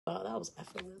Oh, that was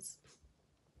effortless.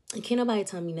 And can't nobody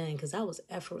tell me nothing because that was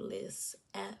effortless.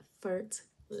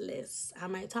 Effortless. I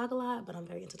might talk a lot, but I'm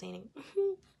very entertaining.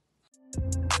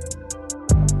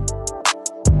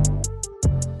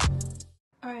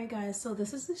 Alright guys, so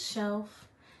this is the shelf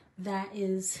that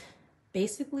is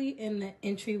basically in the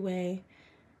entryway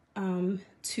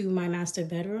to my master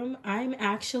bedroom. I'm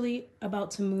actually about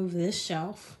to move this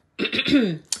shelf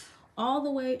all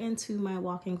the way into my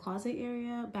walk-in closet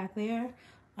area back there.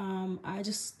 I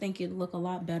just think it'd look a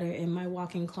lot better in my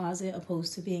walk-in closet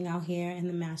opposed to being out here in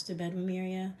the master bedroom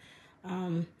area.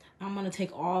 I'm going to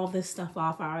take all of this stuff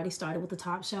off. I already started with the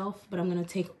top shelf, but I'm going to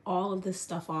take all of this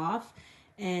stuff off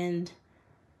and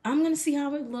I'm going to see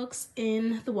how it looks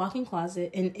in the walk-in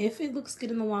closet. And if it looks good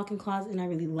in the walk-in closet and I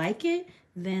really like it,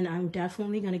 then I'm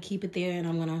definitely going to keep it there and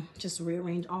I'm going to just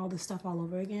rearrange all this stuff all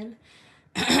over again.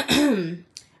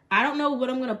 I don't know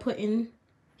what I'm going to put in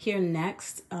here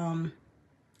next.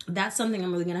 That's something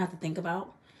I'm really going to have to think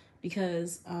about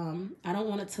because I don't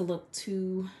want it to look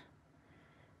too,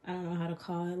 I don't know how to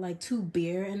call it, like too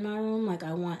bare in my room. Like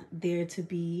I want there to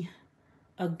be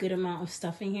a good amount of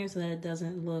stuff in here so that it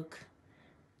doesn't look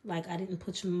like I didn't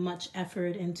put much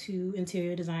effort into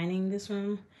interior designing this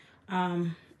room.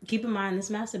 Keep in mind, this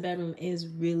master bedroom is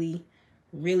really,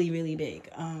 really, really big.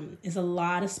 It's a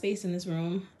lot of space in this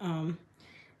room.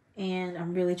 And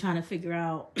I'm really trying to figure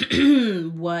out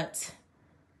what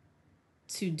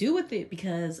to do with it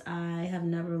because I have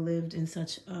never lived in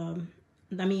such, I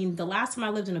mean, the last time I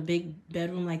lived in a big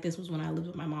bedroom like this was when I lived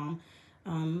with my mom.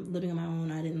 Living on my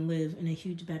own, I didn't live in a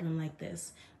huge bedroom like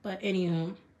this. But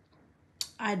anywho,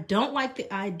 I don't like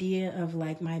the idea of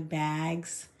like my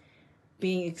bags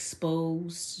being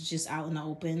exposed just out in the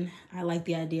open. I like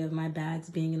the idea of my bags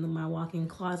being in my walk-in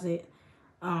closet,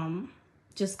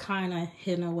 just kind of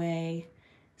hidden away.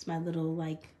 It's my little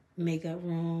like makeup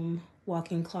room,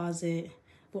 walk-in closet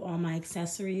with all my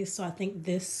accessories. So I think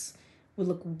this would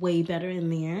look way better in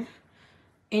there.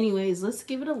 Anyways, let's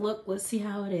give it a look. Let's see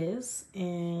how it is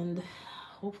and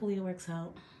hopefully it works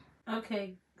out.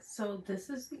 Okay. So this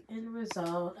is the end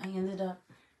result. I ended up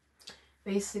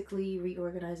basically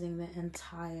reorganizing the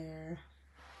entire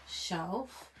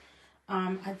shelf.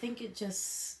 I think it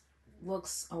just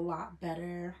looks a lot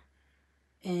better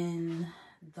in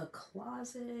the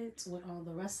closet with all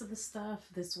the rest of the stuff.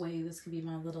 This way, this could be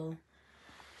my little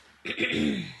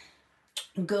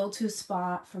go-to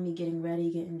spot for me getting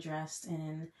ready, getting dressed,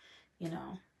 and you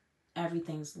know,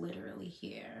 everything's literally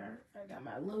here. I got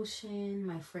my lotion,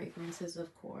 my fragrances,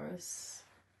 of course,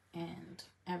 and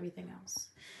everything else.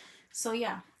 So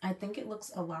yeah, I think it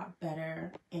looks a lot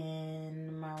better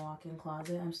in my walk-in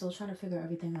closet. I'm still trying to figure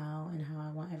everything out and how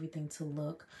I want everything to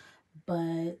look.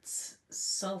 But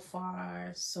so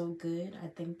far, so good. I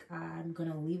think I'm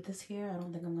going to leave this here. I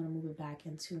don't think I'm going to move it back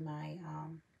into my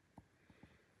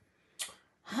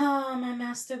my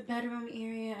master bedroom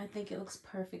area. I think it looks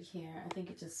perfect here. I think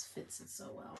it just fits it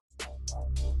so well.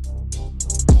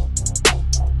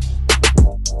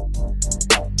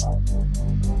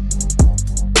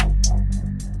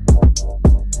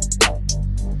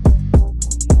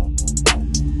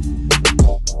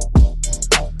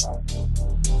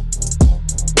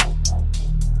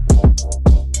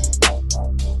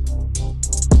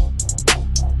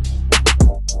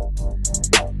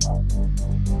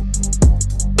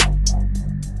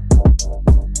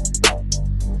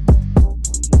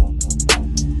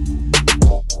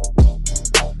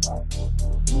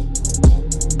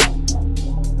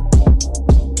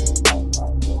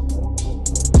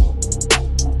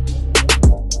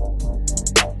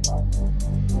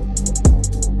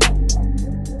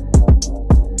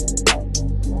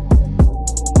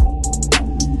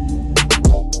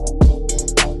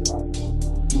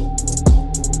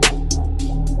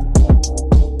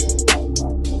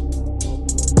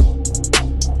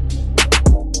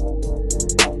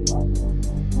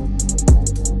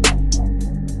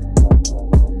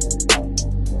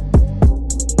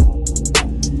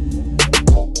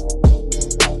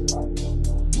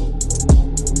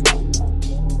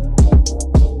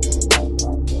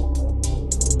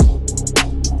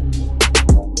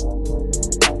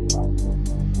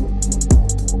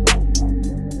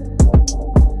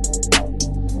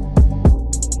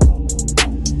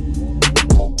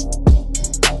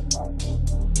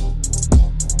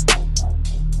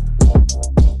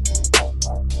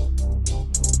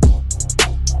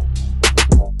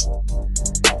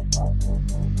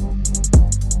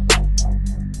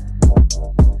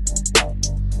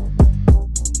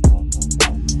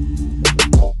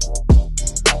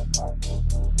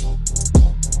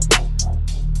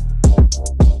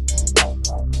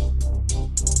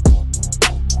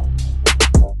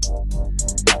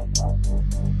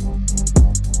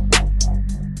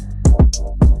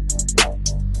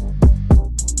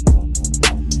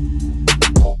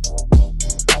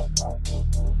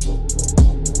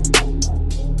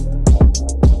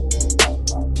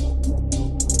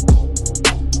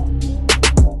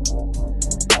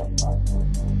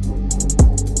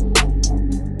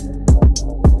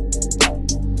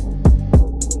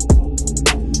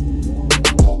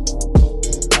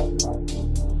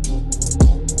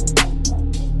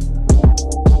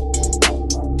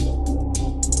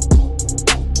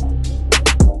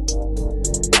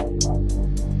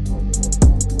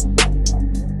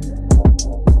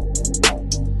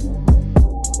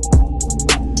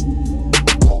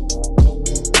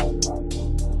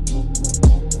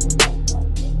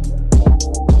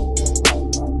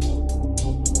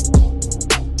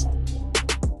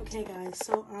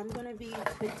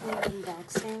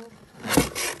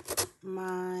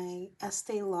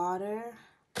 Estee Lauder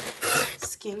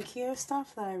skincare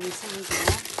stuff that I recently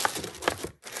got.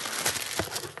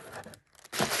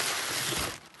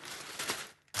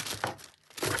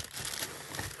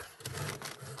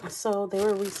 So they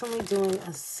were recently doing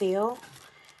a sale,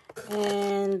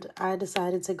 and I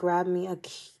decided to grab me a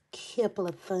couple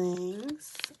of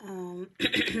things.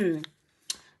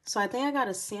 So I think I got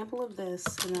a sample of this,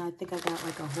 and then I think I got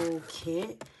like a whole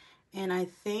kit. And I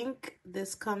think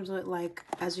this comes with, like,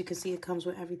 as you can see, it comes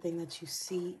with everything that you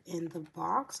see in the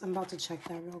box. I'm about to check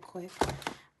that real quick,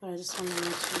 but I just want to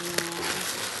let you know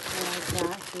what I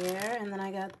got here. And then I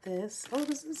got this. Oh,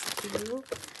 this is cute.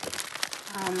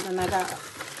 And I got a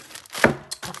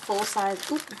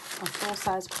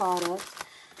full-size product.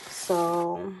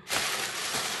 So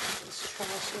let's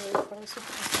trash it first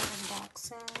before I start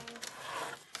unboxing.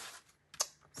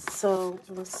 So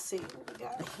let's see what we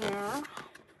got here.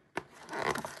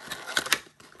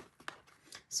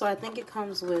 So I think it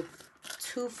comes with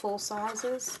 2 full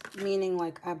sizes, meaning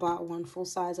like I bought 1 full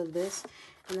size of this,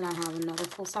 and then I have another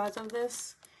full size of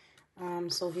this.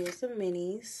 So here's the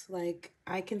minis. Like,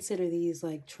 I consider these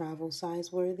like travel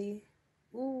size worthy.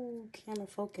 Ooh, camera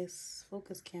focus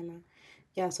camera.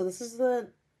 Yeah, so this is the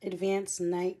advanced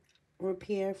night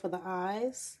repair for the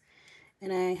eyes,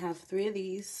 and I have 3 of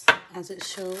these as it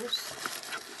shows.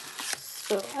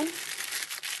 So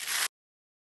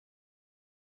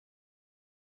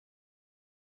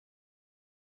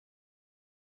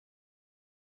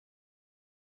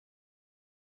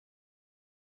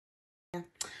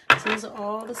so these are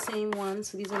all the same ones.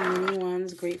 So these are mini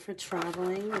ones, great for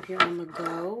traveling if you're on the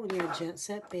go, when you're a jet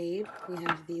set babe. We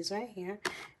have these right here.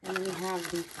 And then we have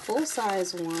the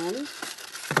full-size one.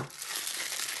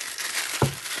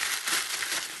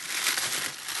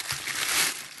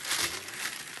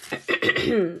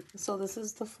 So this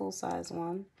is the full-size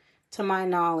one. To my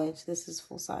knowledge, this is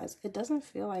full-size. It doesn't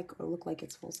feel like or look like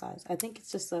it's full-size. I think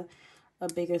it's just a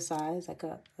bigger size, like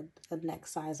a neck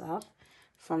size up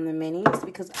from the minis,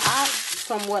 because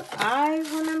from what I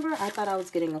remember, I thought I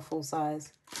was getting a full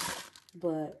size,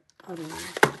 but I don't know,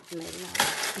 maybe not.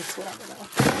 It's whatever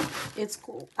though. It's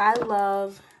cool. I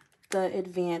love the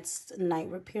advanced night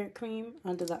repair cream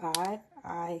under the eye.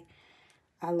 I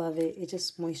love it. It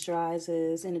just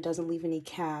moisturizes, and it doesn't leave any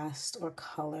cast or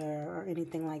color or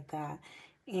anything like that.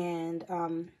 And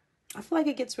I feel like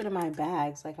it gets rid of my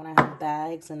bags. Like when I have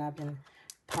bags and I've been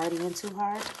partying too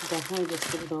hard, definitely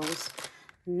gets rid of those.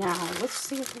 Now, let's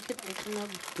see if we can open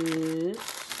up this.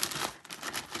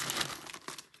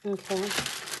 Okay.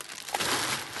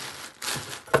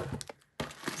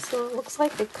 So it looks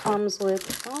like it comes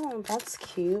with, oh, that's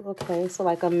cute. Okay, so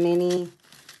like a mini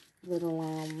little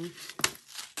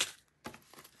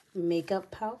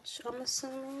makeup pouch, I'm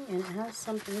assuming. And it has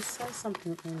something, it says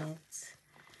something in it.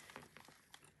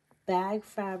 Bag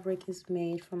fabric is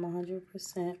made from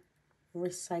 100%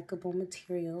 recyclable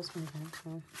materials.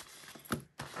 Okay,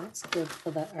 that's good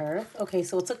for the earth. Okay,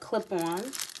 so it's a clip-on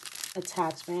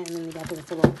attachment, and then we got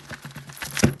this little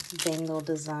bangle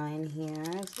design here.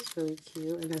 This is really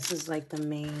cute, and this is like the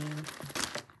main.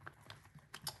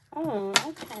 Oh,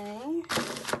 okay.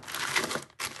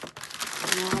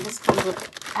 Now this comes with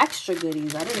extra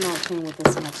goodies. I didn't know it came with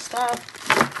this much stuff.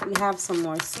 We have some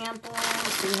more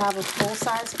samples. We have a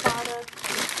full-size product.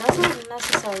 It doesn't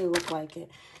necessarily look like it.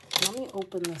 Let me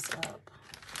open this up.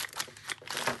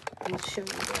 I'll show you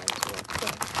guys real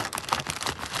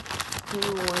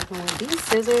quick. These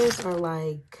scissors are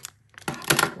like,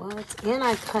 what? And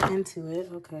I cut into it.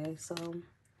 Okay, so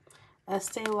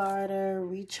Estee Lauder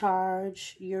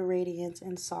Recharge Your Radiance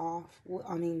and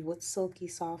with silky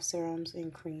soft serums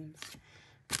and creams.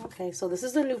 Okay, so this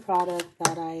is a new product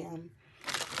that I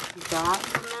got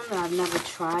from them that I've never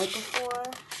tried before.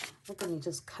 Look at me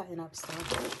just cutting up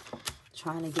stuff,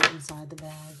 trying to get inside the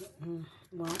bag.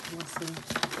 Well, we'll see.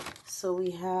 So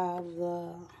we have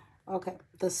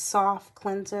the soft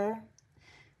cleanser.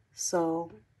 So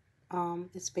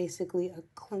it's basically a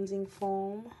cleansing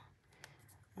foam.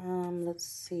 Let's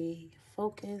see,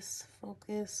 focus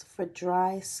for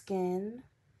dry skin.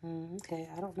 Okay,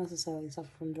 I don't necessarily suffer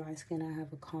from dry skin. I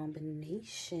have a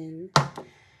combination.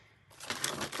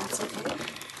 That's okay.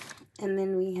 And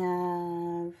then we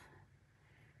have,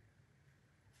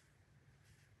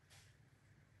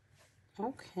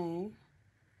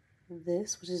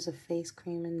 this, which is a face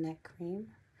cream and neck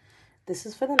cream. This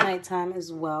is for the nighttime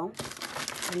as well.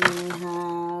 And then we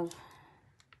have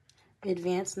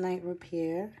Advanced Night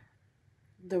Repair.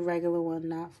 The regular one,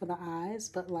 not for the eyes,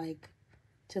 but like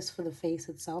just for the face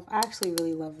itself. I actually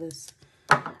really love this.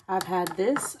 I've had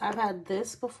this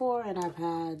before, and I've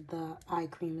had the eye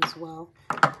cream as well.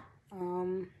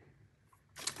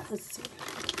 Let's see.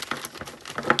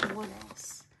 What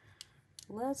else?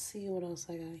 Let's see what else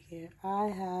I got here. I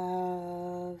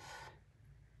have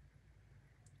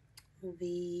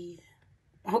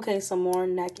some more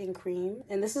neck and cream.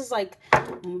 And this is like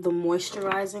the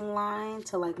moisturizing line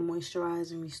to like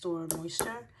moisturize and restore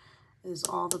moisture. Is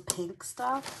all the pink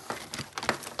stuff.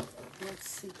 Let's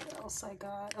see what else I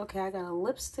got. Okay, I got a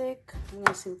lipstick. I'm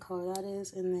gonna see what color that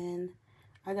is. And then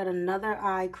I got another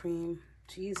eye cream.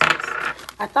 Jesus.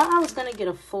 I thought I was gonna get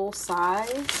a full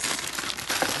size.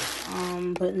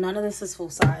 But none of this is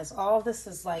full size. All of this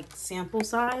is like sample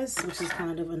size, which is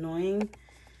kind of annoying.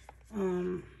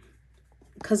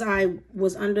 Because I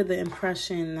was under the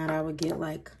impression that I would get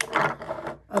like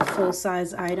a full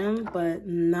size item, but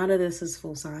none of this is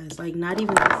full size. Like not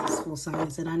even this is full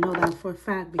size. And I know that for a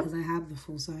fact because I have the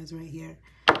full size right here.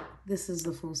 This is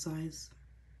the full size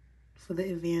for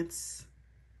the Advanced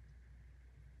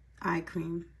Eye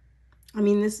Cream. I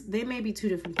mean, they may be two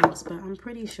different things, but I'm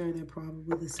pretty sure they're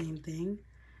probably the same thing.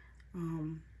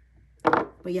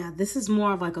 But yeah, this is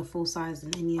more of like a full size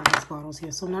than any of these bottles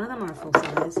here. So none of them are full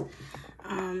size.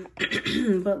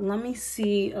 But let me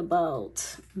see about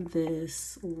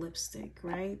this lipstick,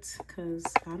 right? Because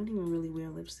I don't even really wear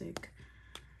lipstick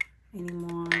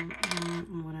anymore.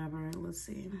 Whatever. Let's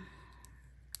see.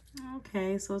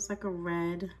 Okay, so it's like a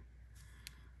red.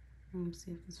 Let me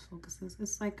see if this focuses.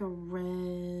 It's like a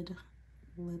red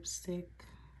lipstick.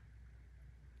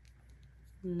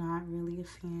 Not really a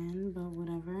fan, but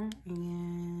whatever.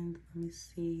 And let me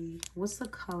see. What's the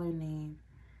color name?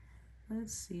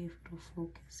 Let's see if it'll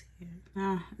focus here.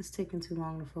 It's taking too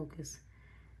long to focus.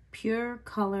 Pure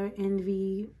Color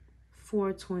Envy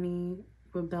 420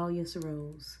 Rebellious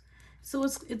Rose. So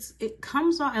it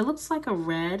comes on, it looks like a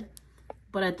red,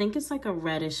 but I think it's like a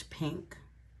reddish pink.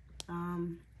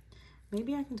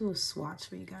 Maybe I can do a swatch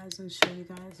for you guys and show you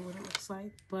guys what it looks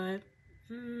like, but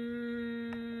I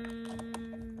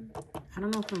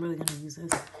don't know if I'm really gonna use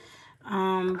this.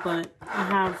 But I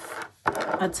have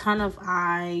a ton of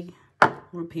eye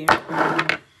repair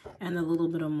cream and a little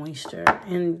bit of moisture.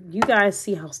 And you guys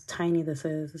see how tiny this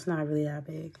is. It's not really that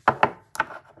big.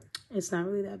 It's not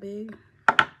really that big.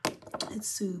 It's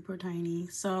super tiny.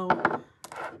 So,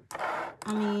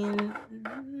 I mean,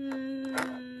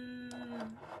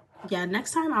 yeah,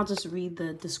 next time I'll just read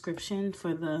the description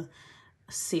for the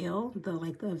sale, the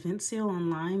event sale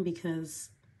online, because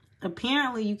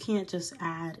apparently you can't just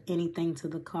add anything to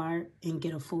the cart and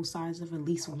get a full size of at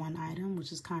least one item,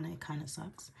 which is kind of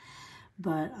sucks.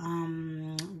 But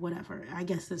whatever. I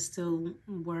guess it's still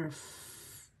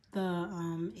worth the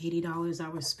 $80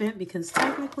 that was spent, because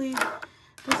technically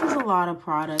this is a lot of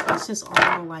product. It's just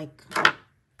all like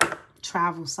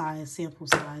travel size, sample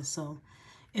size. So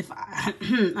if I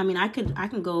I mean I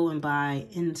can go and buy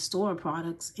in-store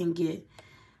products and get,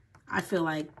 I feel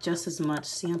like, just as much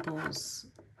samples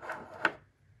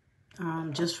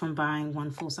just from buying one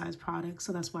full-size product.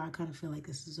 So that's why I kind of feel like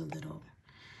this is a little,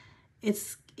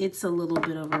 it's a little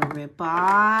bit of a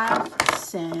rip-off,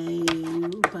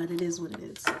 but it is what it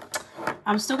is.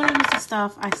 I'm still going to use the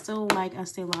stuff. I still like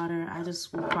Estee Lauder. I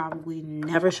just will probably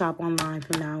never shop online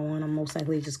from now on. I'm most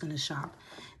likely just going to shop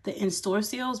the in-store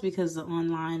sales because the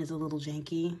online is a little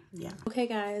janky. Yeah. Okay,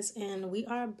 guys, and we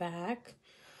are back.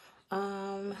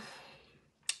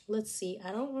 Let's see.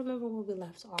 I don't remember where we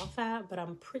left off at, but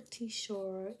I'm pretty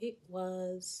sure it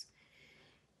was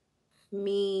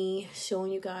me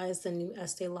showing you guys the new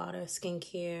Estee Lauder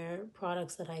skincare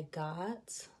products that I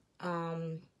got.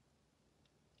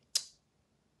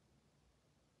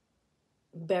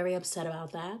 Very upset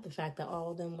about that. The fact that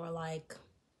all of them were like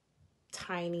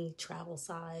tiny travel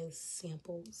size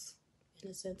samples in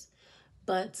a sense.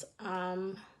 But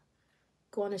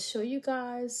going to show you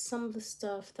guys some of the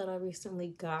stuff that I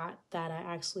recently got that I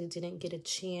actually didn't get a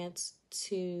chance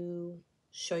to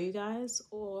show you guys,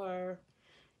 or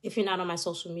if you're not on my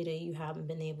social media, you haven't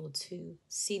been able to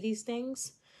see these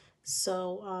things.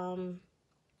 So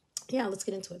yeah, let's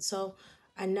get into it. So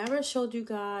I never showed you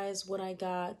guys what I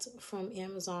got from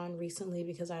Amazon recently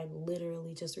because I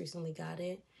literally just recently got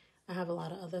it. I have a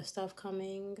lot of other stuff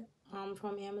coming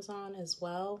from Amazon as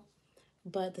well,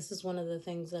 but this is one of the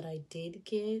things that I did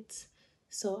get.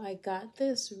 So I got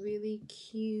this really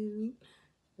cute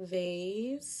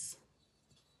vase,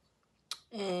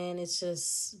 and it's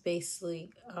just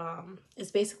basically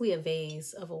a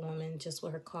vase of a woman just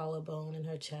with her collarbone and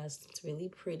her chest. It's really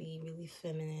pretty, really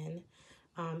feminine.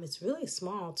 It's really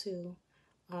small too.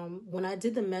 When I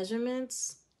did the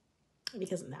measurements,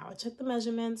 because now I checked the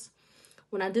measurements,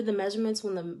 when I did the measurements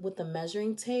with the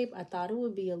measuring tape, I thought it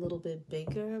would be a little bit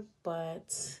bigger,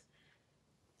 but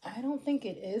I don't think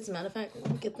it is. Matter of fact,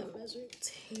 let me get the measuring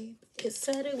tape. It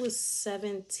said it was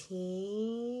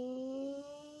 17.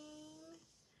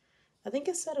 I think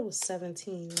it said it was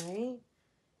 17, right?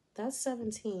 That's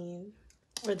 17.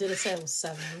 Or did it say it was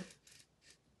 7?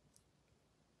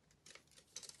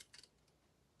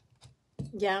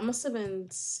 Yeah, it must have been,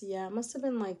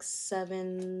 like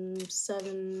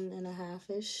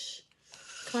 7.5-ish,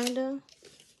 kind of.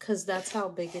 Because that's how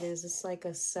big it is. It's like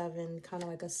a 7, kind of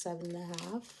like a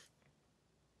 7.5.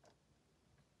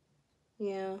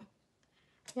 Yeah.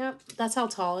 Yep, that's how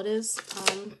tall it is.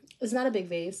 It's not a big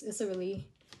vase. It's a really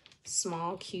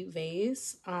small, cute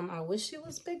vase. I wish it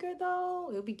was bigger, though.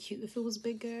 It would be cute if it was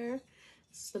bigger.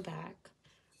 It's the back.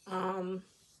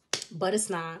 But it's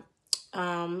not.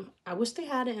 I wish they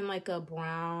had it in like a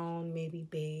brown, maybe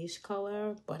beige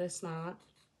color, but it's not.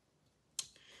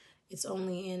 It's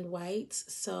only in white.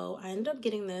 So I ended up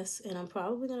getting this, and I'm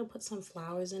probably going to put some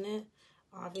flowers in it.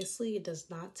 Obviously, it does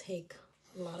not take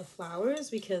a lot of flowers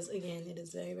because, again, it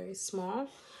is very, very small.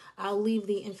 I'll leave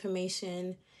the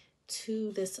information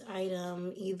to this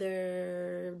item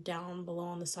either down below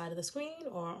on the side of the screen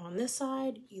or on this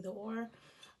side, either or.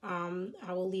 I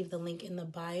will leave the link in the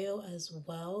bio as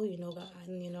well. You know,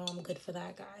 I'm good for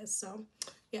that, guys. So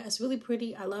yeah, it's really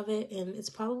pretty. I love it. And it's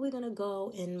probably going to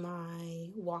go in my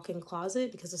walk-in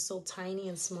closet because it's so tiny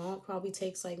and small. It probably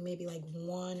takes like maybe like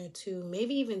 1 or 2,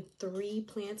 maybe even 3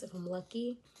 plants if I'm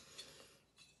lucky.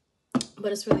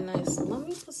 But it's really nice. Let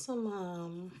me put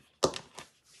some,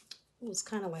 it was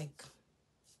kind of like,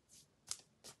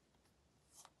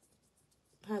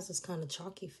 has this kind of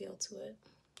chalky feel to it.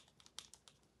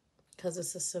 Because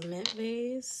it's a cement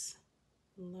vase.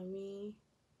 Let me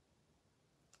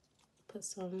put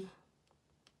some.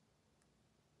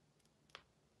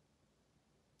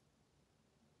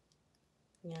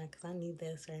 Yeah, because I need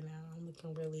this right now. I'm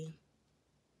looking really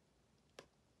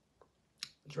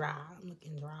dry. I'm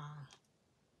looking dry.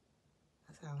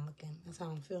 That's how I'm looking. That's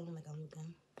how I'm feeling like I'm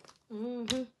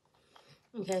looking.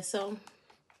 Okay, so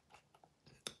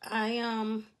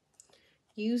I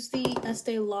used the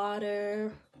Estee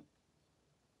Lauder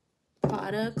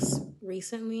products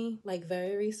recently, like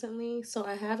very recently. So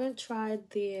I haven't tried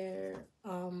their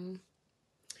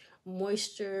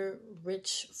moisture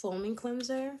rich foaming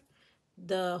cleanser.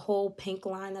 The whole pink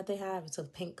line that they have, it's a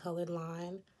pink colored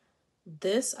line.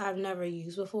 This I've never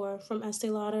used before from Estee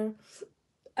Lauder.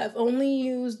 I've only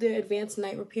used their Advanced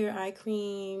Night Repair eye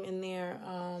cream and their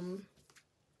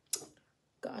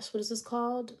gosh, what is this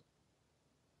called?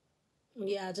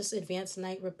 Yeah, just Advanced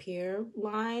Night Repair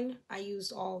line. I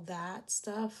used all that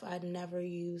stuff. I'd never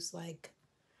used like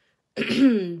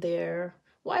their,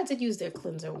 well, I did use their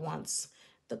cleanser once.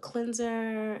 The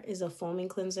cleanser is a foaming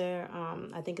cleanser.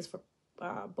 I think it's for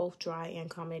both dry and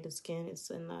combinated skin. It's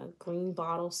in a green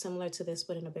bottle, similar to this,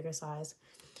 but in a bigger size.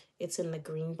 It's in the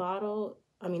green bottle.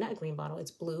 I mean, not green bottle,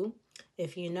 it's blue.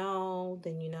 If you know,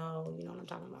 then you know what I'm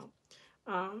talking about.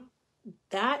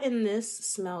 That and this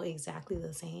smell exactly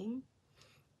the same.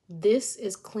 This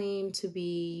is claimed to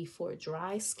be for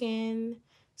dry skin,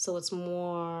 so it's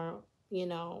more,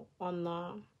 on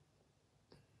the,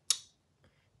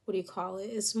 what do you call it?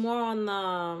 It's more on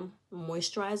the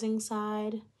moisturizing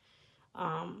side.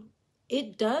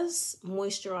 It does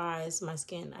moisturize my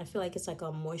skin. I feel like it's like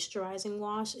a moisturizing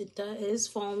wash. It is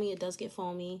foamy. It does get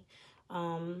foamy.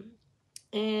 And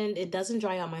it doesn't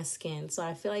dry out my skin. So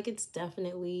I feel like it's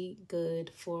definitely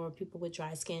good for people with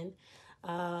dry skin.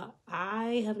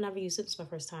 I have never used it. It's my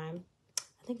first time.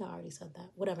 I think I already said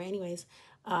that. Whatever. Anyways,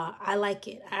 I like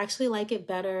it. I actually like it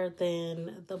better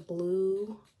than the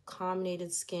blue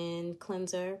combinated skin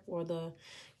cleanser or the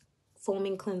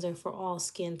foaming cleanser for all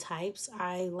skin types.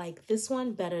 I like this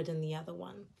one better than the other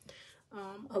one.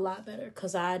 A lot better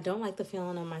because I don't like the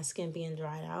feeling of my skin being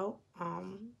dried out.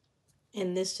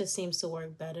 And this just seems to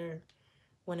work better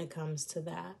when it comes to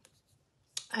that.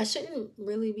 I shouldn't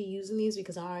really be using these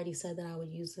because I already said that I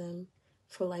would use them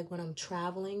for like when I'm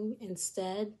traveling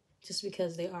instead, just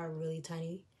because they are really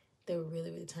tiny. They're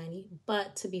really, really tiny.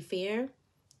 But to be fair,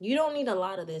 you don't need a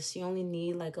lot of this. You only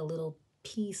need like a little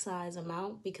pea-size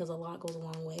amount because a lot goes a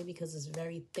long way because it's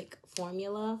very thick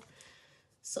formula.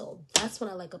 So that's what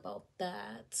I like about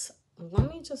that. Let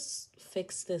me just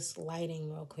fix this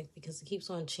lighting real quick because it keeps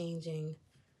on changing.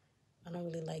 I don't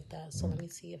really like that. So let me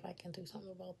see if I can do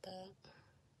something about that.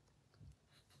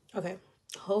 Okay.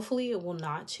 Hopefully it will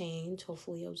not change.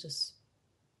 Hopefully it'll just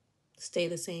stay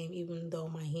the same even though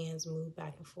my hands move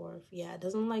back and forth. Yeah, it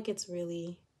doesn't like it's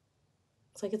really...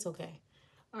 It's like it's okay.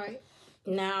 All right.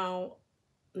 Now,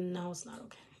 no, it's not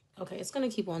okay. Okay, it's gonna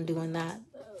keep on doing that,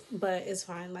 but it's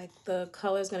fine. Like, the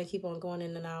color is gonna keep on going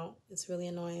in and out. It's really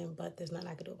annoying, but there's nothing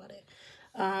I can do about it.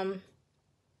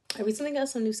 I recently got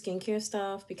some new skincare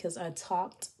stuff because I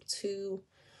talked to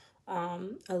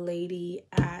a lady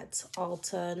at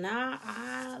Ulta. Now,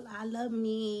 I love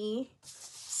me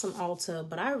some Ulta,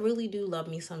 but I really do love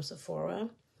me some Sephora.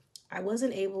 I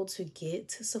wasn't able to get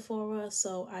to Sephora,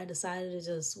 so I decided to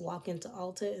just walk into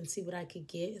Ulta and see what I could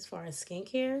get as far as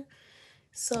skincare.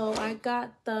 So I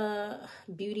got the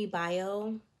Beauty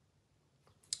Bio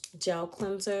gel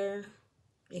cleanser.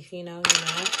 If you know, you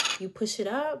know. You push it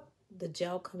up, the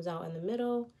gel comes out in the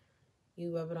middle.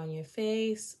 You rub it on your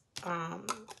face. I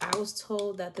was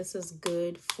told that this is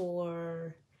good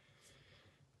for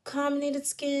carbonated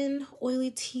skin,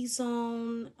 oily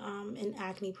T-zone, and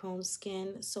acne-prone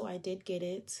skin. So I did get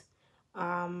it.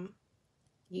 You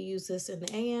use this in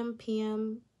the AM,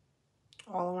 PM,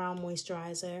 all-around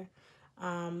moisturizer.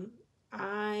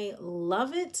 I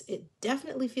love it. It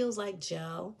definitely feels like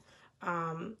gel.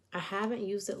 I haven't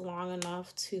used it long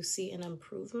enough to see an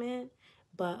improvement,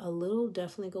 but a little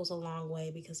definitely goes a long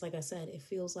way because, like I said, it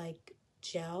feels like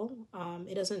gel.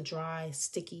 It doesn't dry,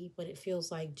 sticky, but it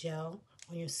feels like gel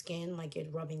on your skin, like you're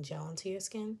rubbing gel into your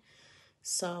skin.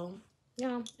 So,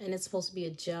 yeah, and it's supposed to be a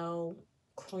gel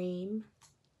cream.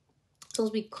 It's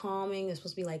supposed to be calming. It's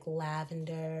supposed to be like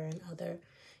lavender and other,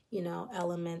 you know,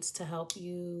 elements to help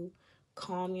you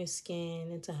calm your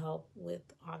skin and to help with,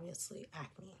 obviously,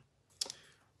 acne.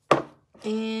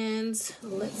 And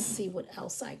let's see what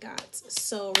else I got.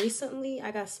 So recently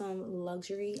I got some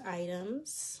luxury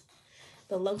items.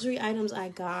 The luxury items I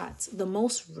got, the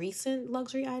most recent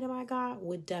luxury item I got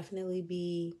would definitely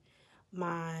be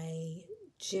my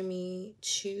Jimmy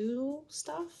Choo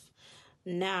stuff.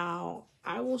 Now,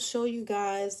 I'll show you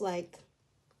guys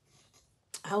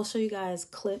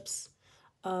clips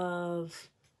of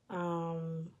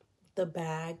the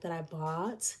bag that I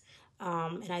bought.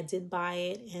 And I did buy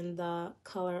it in the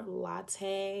color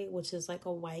Latte, which is like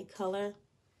a white color.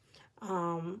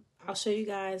 I'll show you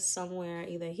guys somewhere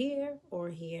either here or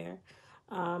here.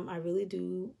 I really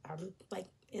do. I'm like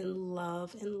in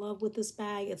love with this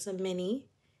bag. It's a mini.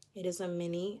 It is a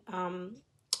mini. I'm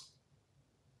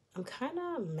kind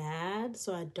of mad,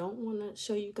 so I don't want to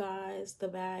show you guys the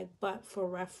bag, but for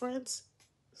reference,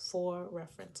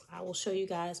 I will show you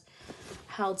guys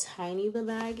how tiny the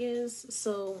bag is.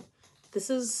 So this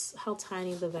is how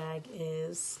tiny the bag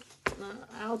is.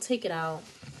 I'll take it out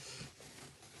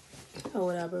or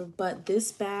whatever, but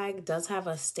this bag does have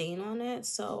a stain on it,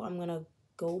 so I'm gonna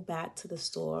go back to the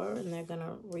store and they're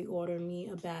gonna reorder me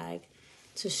a bag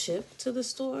to ship to the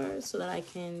store so that I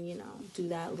can, you know, do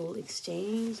that little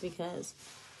exchange, because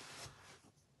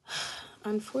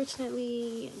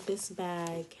unfortunately this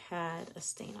bag had a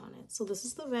stain on it. So this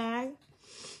is the bag.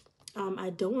 I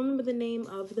don't remember the name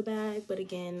of the bag, but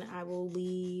again, I will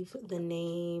leave the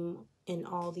name and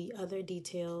all the other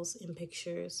details and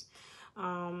pictures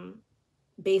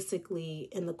basically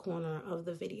in the corner of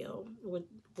the video,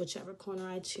 whichever corner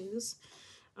I choose.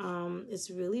 It's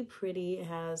really pretty. It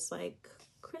has like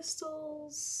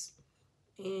crystals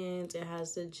and it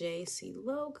has the JC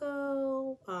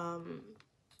logo,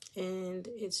 and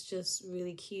it's just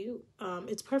really cute.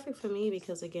 It's perfect for me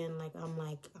because, again,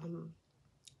 I'm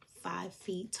 5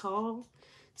 feet tall,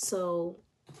 so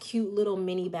cute little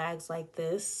mini bags like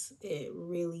this, it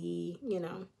really, you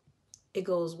know, it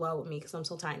goes well with me because I'm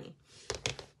so tiny.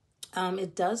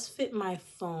 It does fit my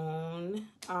phone.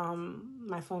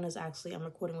 My phone is actually, I'm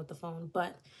recording with the phone,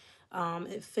 but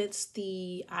it fits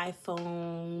the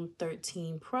iPhone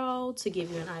 13 Pro to give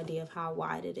you an idea of how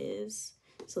wide it is.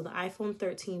 So the iPhone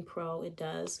 13 Pro, it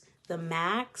does. The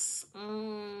Max,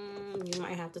 you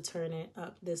might have to turn it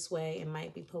up this way. It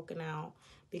might be poking out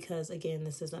because, again,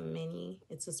 this is a mini.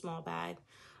 It's a small bag.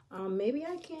 Maybe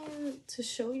I can, to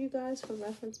show you guys for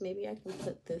reference, maybe I can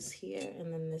put this here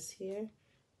and then this here.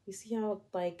 You see how,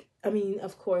 like, I mean,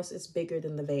 of course, it's bigger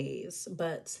than the vase,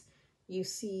 but you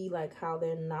see, like, how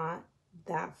they're not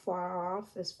that far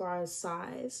off as far as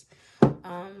size.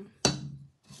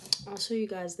 I'll show you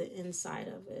guys the inside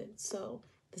of it. So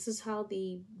this is how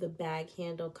the bag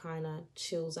handle kind of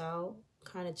chills out,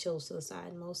 kind of chills to the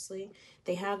side mostly.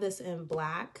 They have this in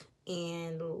black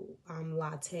and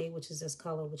latte, which is this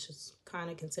color, which is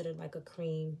kind of considered like a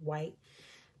cream white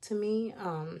to me.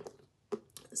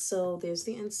 So there's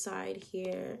the inside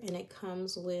here, and it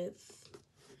comes with,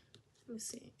 let me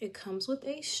see, it comes with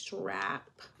a strap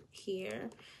here,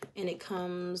 and it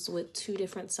comes with 2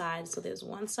 different sides. So there's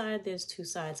one side, there's 2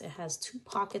 sides. It has 2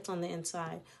 pockets on the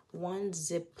inside, 1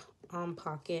 zip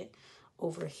pocket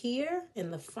over here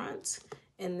in the front,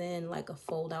 and then like a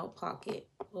fold out pocket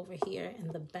over here in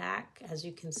the back. As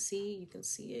you can see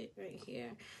it right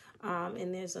here.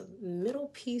 And there's a middle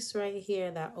piece right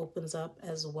here that opens up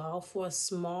as well. For a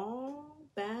small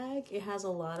bag, it has a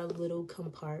lot of little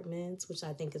compartments, which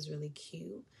I think is really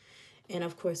cute. And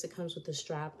of course it comes with the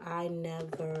strap. I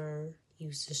never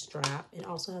use the strap. It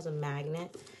also has a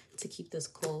magnet to keep this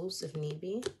closed if need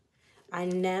be. I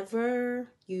never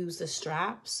use the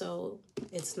strap, so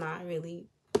it's not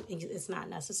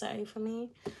necessary for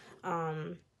me.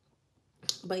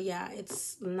 But yeah,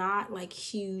 it's not like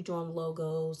huge on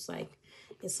logos. Like,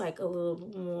 it's like a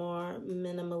little more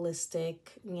minimalistic,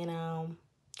 you know,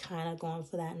 kind of going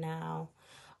for that now.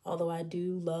 Although I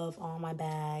do love all my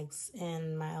bags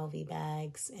and my LV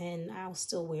bags, and I'll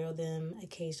still wear them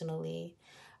occasionally.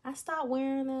 I stopped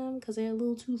wearing them because they're a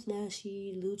little too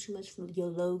flashy, a little too much for your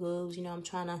logos. You know, I'm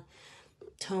trying to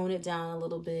tone it down a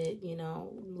little bit, you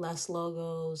know, less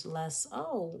logos, less,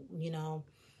 oh, you know,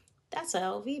 that's an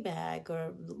LV bag,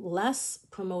 or less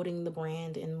promoting the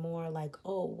brand and more like,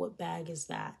 oh, what bag is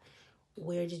that?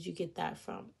 Where did you get that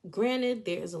from? Granted,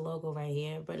 there is a logo right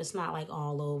here, but it's not like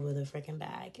all over the freaking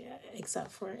bag,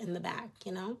 except for in the back,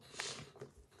 you know?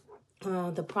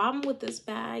 The problem with this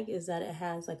bag is that it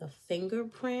has like a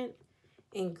fingerprint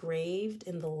engraved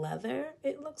in the leather,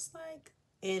 it looks like.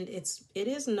 And it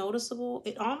is noticeable.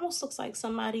 It almost looks like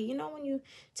somebody, you know, when you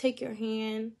take your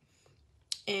hand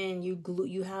and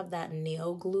you have that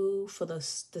nail glue for the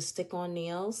stick-on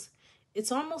nails.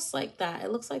 It's almost like that.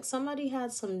 It looks like somebody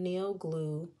had some nail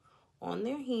glue on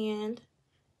their hand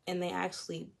and they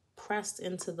actually pressed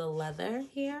into the leather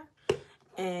here,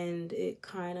 and it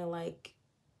kind of like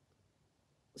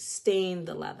stained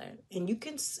the leather. And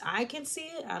I can see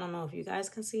it. I don't know if you guys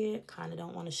can see it. Kind of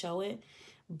don't want to show it,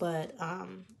 but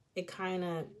it kind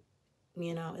of,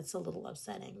 you know, it's a little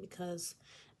upsetting because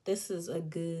this is a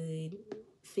good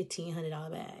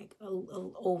 $1,500 bag,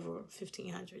 over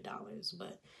 $1,500.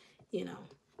 But, you know,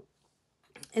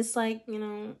 it's like, you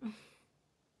know,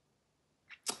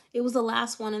 it was the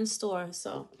last one in store.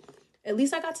 So at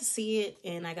least I got to see it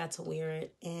and I got to wear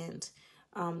it. And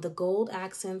the gold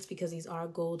accents, because these are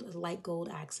light gold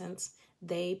accents,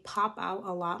 they pop out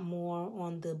a lot more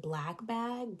on the black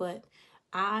bag. But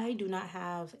I do not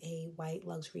have a white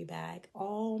luxury bag.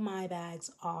 All my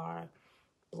bags are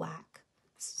black.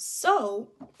 So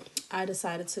I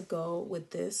decided to go with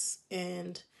this,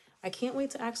 and I can't wait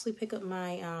to actually pick up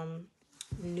my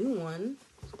new one,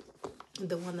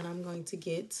 the one that I'm going to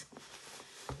get.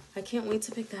 I can't wait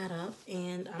to pick that up,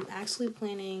 and I'm actually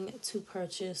planning to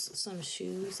purchase some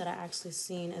shoes that I actually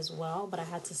seen as well, but I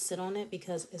had to sit on it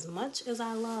because as much as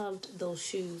I loved those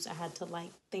shoes, I had to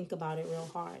like think about it real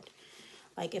hard.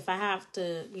 Like, if I have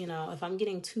to, you know, if I'm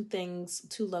getting two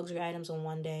luxury items on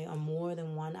one day or more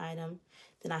than one item,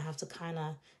 then I have to kind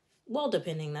of, well,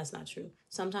 depending, that's not true.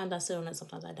 Sometimes I sit on it,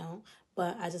 sometimes I don't.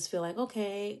 But I just feel like,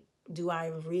 okay, do I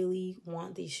really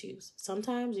want these shoes?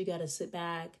 Sometimes you got to sit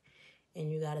back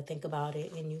and you got to think about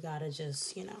it and you got to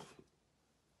just, you know,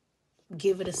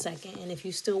 give it a second. And if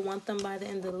you still want them by the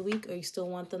end of the week or you still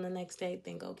want them the next day,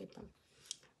 then go get them.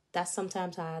 That's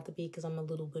sometimes how I have to be because I'm a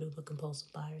little bit of a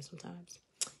compulsive buyer sometimes.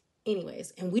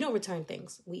 Anyways, and we don't return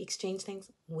things. We exchange things.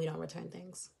 We don't return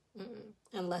things.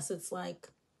 Unless it's like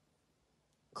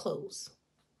clothes.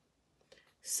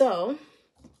 So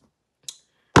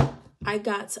I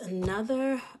got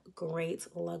another great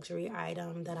luxury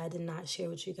item that I did not share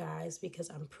with you guys because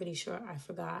I'm pretty sure I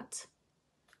forgot.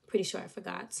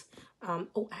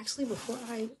 Oh, actually, before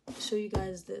I show you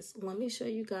guys this, let me show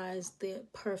you guys the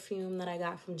perfume that I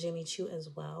got from Jimmy Choo as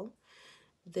well.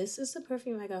 This is the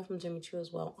perfume I got from Jimmy Choo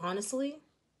as well. Honestly,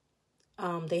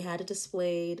 they had it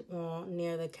displayed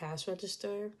near the cash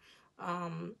register.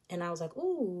 And I was like,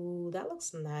 ooh, that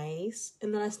looks nice.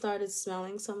 And then I started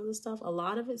smelling some of the stuff. A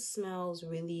lot of it smells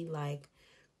really like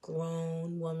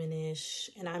grown womanish.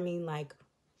 And I mean like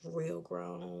real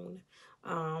grown.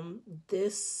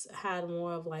 This had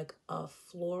more of like a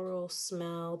floral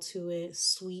smell to it.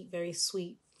 Sweet, very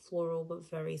sweet floral, but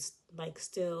very like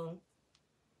still,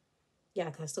 yeah,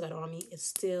 because I still got it on me. It's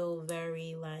still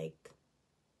very like,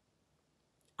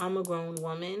 I'm a grown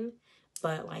woman,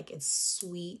 but like it's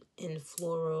sweet and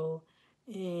floral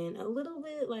and a little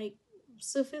bit like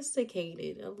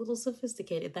sophisticated,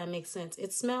 if that makes sense.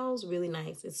 It smells really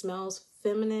nice. It smells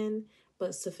feminine,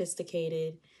 but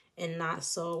sophisticated and not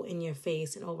so in your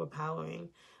face and overpowering.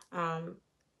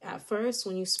 At first,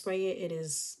 when you spray it,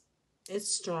 it's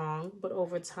strong, but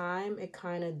over time it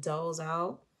kind of dulls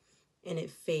out and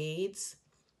it fades.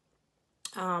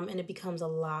 And it becomes a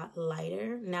lot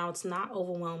lighter. Now, it's not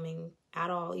overwhelming at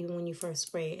all. Even when you first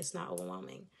spray it, it's not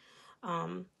overwhelming.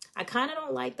 I kind of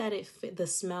don't like that the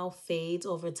smell fades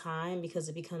over time because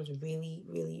it becomes really,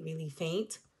 really, really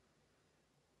faint.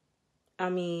 I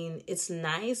mean, it's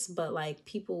nice, but like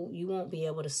people, you won't be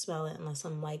able to smell it unless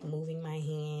I'm like moving my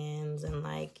hands and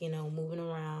like, you know, moving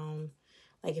around.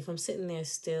 Like if I'm sitting there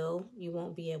still, you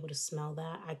won't be able to smell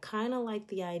that. I kind of like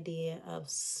the idea of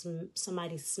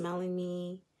somebody smelling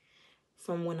me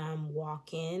from when I'm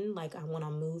walking, like when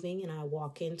I'm moving and I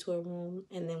walk into a room,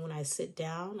 and then when I sit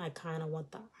down, I kind of like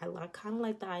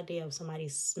the idea of somebody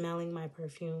smelling my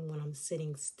perfume when I'm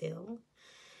sitting still.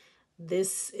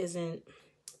 This isn't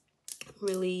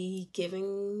really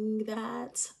giving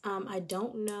that. I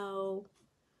don't know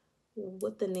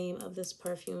what the name of this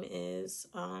perfume is.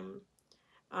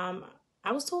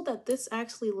 I was told that this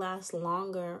actually lasts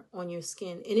longer on your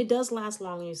skin, and it does last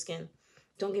long on your skin.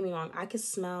 Don't get me wrong, I can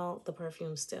smell the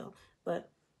perfume still, but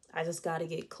I just got to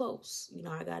get close. You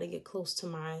know, I got to get close to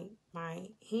my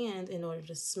hand in order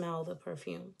to smell the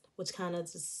perfume, which kind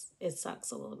of just, it sucks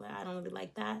a little bit. I don't really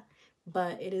like that,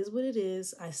 but it is what it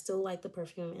is. I still like the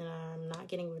perfume, and I'm not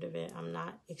getting rid of it. I'm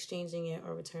not exchanging it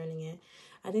or returning it.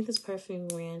 I think this perfume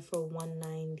ran for about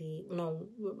 $190,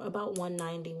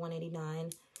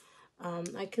 $189.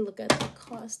 I can look at the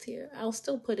cost here. I'll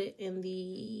still put it in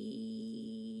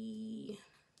the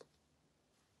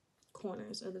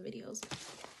corners of the videos.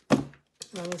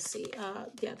 Let me see.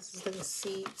 Yeah, this is the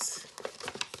receipt.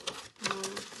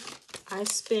 I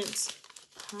spent,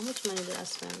 how much money did I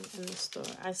spend in the store?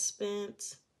 I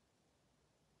spent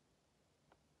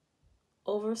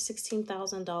over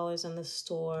 $16,000 in the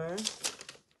store.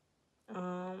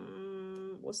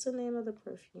 What's the name of the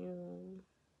perfume?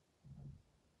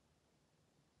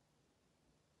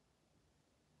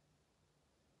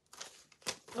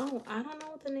 Oh, I don't know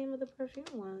what the name of the perfume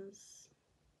was.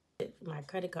 My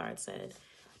credit card said.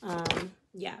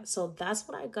 Yeah, so that's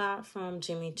what I got from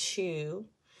Jimmy Choo.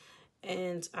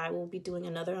 And I will be doing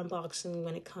another unboxing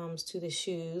when it comes to the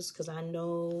shoes, because I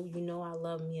know, you know, I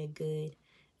love me a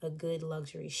good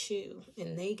luxury shoe.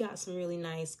 And they got some really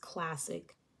nice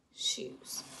classic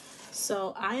shoes.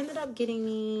 So I ended up getting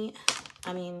me,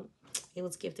 I mean, it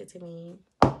was gifted to me,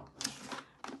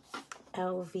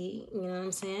 LV, you know what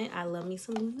I'm saying? I love me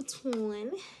some Louis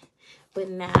Vuitton. But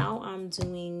now I'm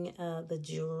doing the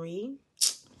jewelry.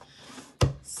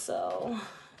 So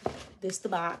this the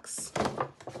box.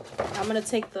 I'm gonna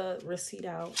take the receipt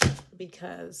out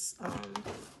because I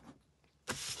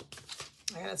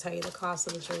gotta tell you the cost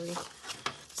of the jewelry.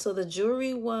 So the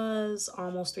jewelry was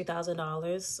almost $3,000,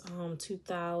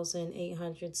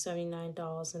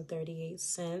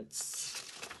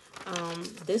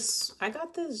 $2,879.38. I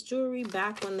got this jewelry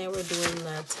back when they were doing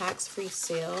the tax-free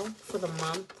sale for the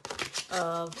month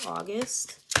of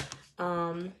August.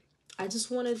 I just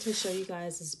wanted to show you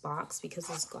guys this box because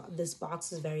this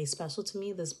box is very special to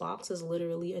me. This box is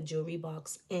literally a jewelry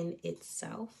box in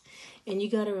itself. And you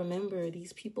got to remember,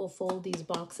 these people fold these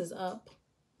boxes up.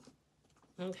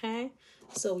 Okay?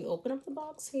 So we open up the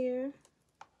box here.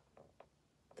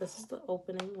 This is the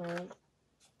opening, right?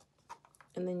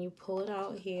 And then you pull it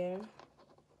out here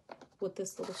with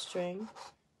this little string.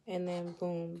 And then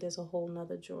boom, there's a whole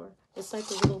nother drawer. It's like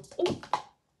a little... Ooh,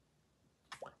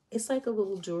 it's like a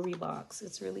little jewelry box.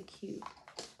 It's really cute.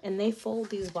 And they fold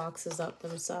these boxes up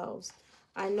themselves.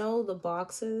 I know the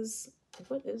boxes...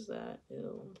 What is that?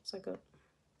 Ew. It's like a...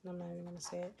 I'm not even going to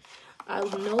say it. I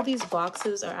know these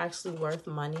boxes are actually worth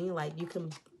money. Like, you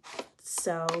can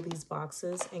sell these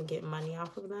boxes and get money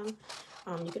off of them.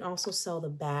 You can also sell the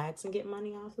bags and get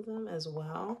money off of them as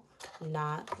well.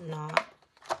 Not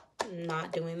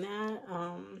doing that.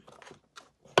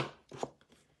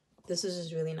 This is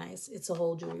just really nice. It's a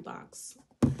whole jewelry box.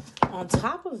 On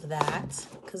top of that,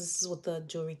 because this is what the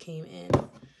jewelry came in,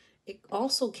 it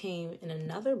also came in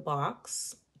another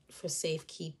box for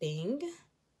safekeeping.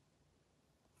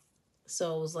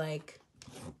 So it was like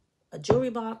a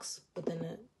jewelry box within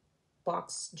a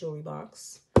box, jewelry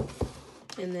box.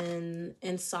 And then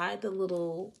inside the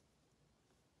little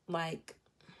like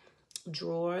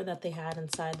drawer that they had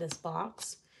inside this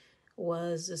box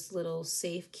was this little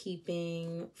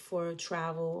safekeeping for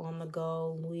travel on the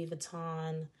go, Louis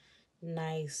Vuitton,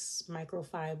 nice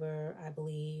microfiber, I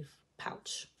believe,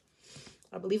 pouch.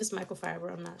 I believe it's microfiber,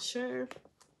 I'm not sure,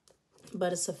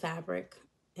 but it's a fabric,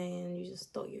 and you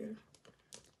just throw your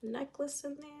necklace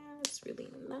in there. It's really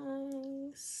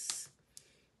nice.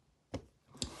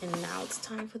 And now it's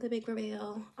time for the big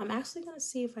reveal. I'm actually gonna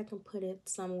see if I can put it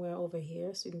somewhere over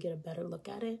here so you can get a better look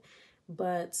at it.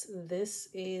 But this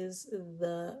is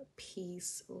the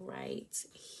piece right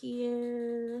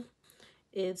here.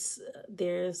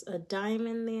 There's a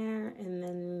diamond there, and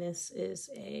then this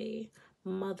is a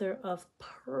mother of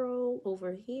pearl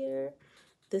over here.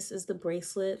 This is the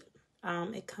bracelet.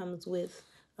 It comes with,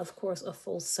 of course, a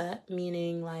full set,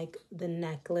 meaning like the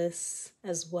necklace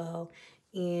as well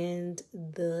and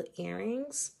the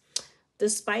earrings.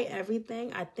 Despite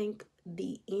everything, I think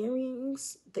the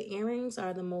earrings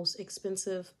are the most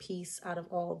expensive piece out of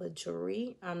all the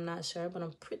jewelry. I'm not sure, but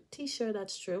I'm pretty sure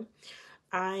that's true.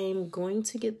 I'm going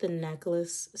to get the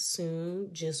necklace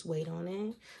soon. Just wait on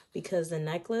it, because the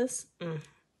necklace and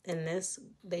this,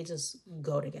 they just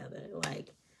go together. Like,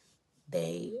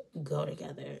 they go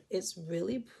together. It's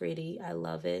really pretty. I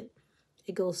love it.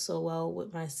 It goes so well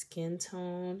with my skin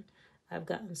tone. I've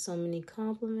gotten so many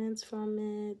compliments from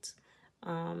it.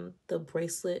 The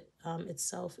bracelet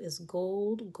itself is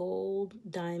gold,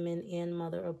 diamond, and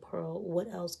mother of pearl.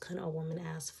 What else can a woman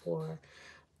ask for?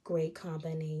 Great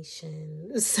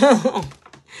combination. So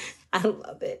I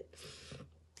love it.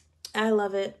 I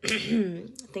love it.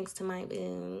 Thanks to my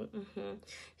boo.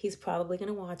 He's probably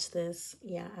gonna watch this.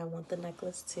 Yeah, I want the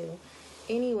necklace too.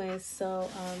 Anyway, so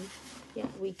yeah,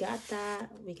 we got that.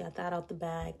 We got that out the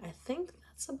bag. I think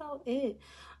that's about it.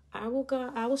 I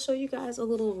will show you guys a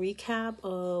little recap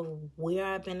of where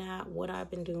I've been at, what I've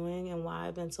been doing, and why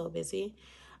I've been so busy.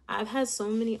 I've had so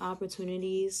many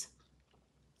opportunities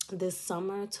this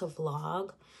summer to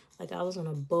vlog. Like, I was on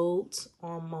a boat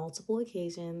on multiple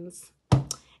occasions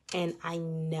and I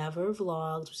never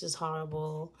vlogged, which is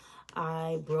horrible.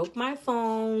 I broke my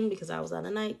phone because I was at a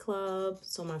nightclub,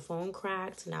 so my phone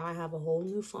cracked. Now I have a whole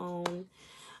new phone.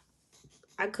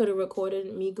 I could have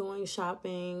recorded me going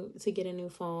shopping to get a new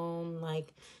phone.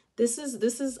 Like, this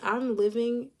is I'm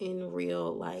living in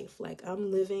real life. Like,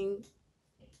 I'm living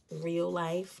real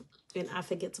life, and I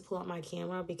forget to pull out my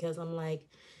camera because I'm like,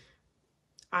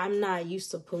 I'm not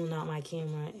used to pulling out my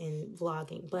camera and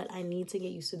vlogging, but I need to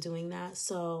get used to doing that.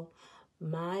 So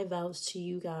my vows to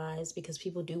you guys, because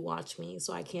people do watch me,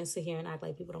 so I can't sit here and act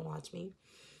like people don't watch me,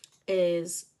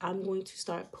 is I'm going to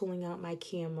start pulling out my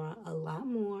camera a lot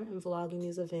more and vlogging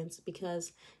these events,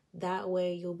 because that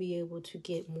way you'll be able to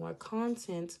get more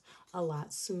content a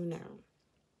lot sooner.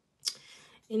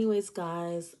 Anyways,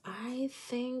 guys, I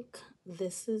think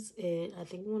this is it. I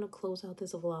think I'm going to close out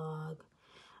this vlog.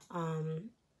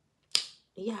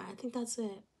 Yeah, I think that's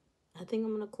it. I think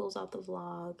I'm going to close out the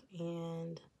vlog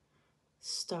and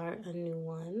start a new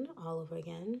one all over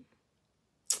again.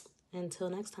 Until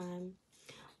next time,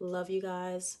 love you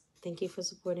guys. Thank you for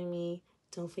supporting me.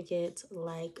 Don't forget,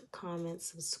 like, comment,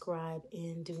 subscribe,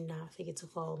 and do not forget to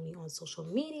follow me on social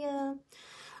media.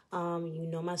 You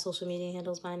know my social media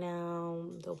handles by now.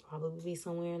 They'll probably be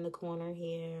somewhere in the corner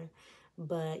here.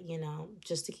 But, you know,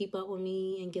 just to keep up with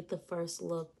me and get the first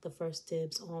look, the first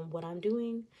dibs on what I'm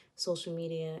doing, social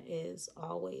media is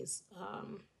always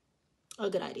a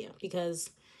good idea, because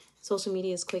social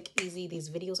media is quick, easy. These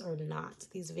videos are not.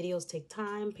 These videos take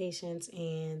time, patience,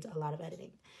 and a lot of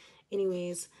editing.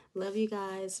 Anyways, love you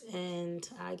guys, and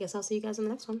I guess I'll see you guys in the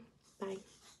next one. Bye.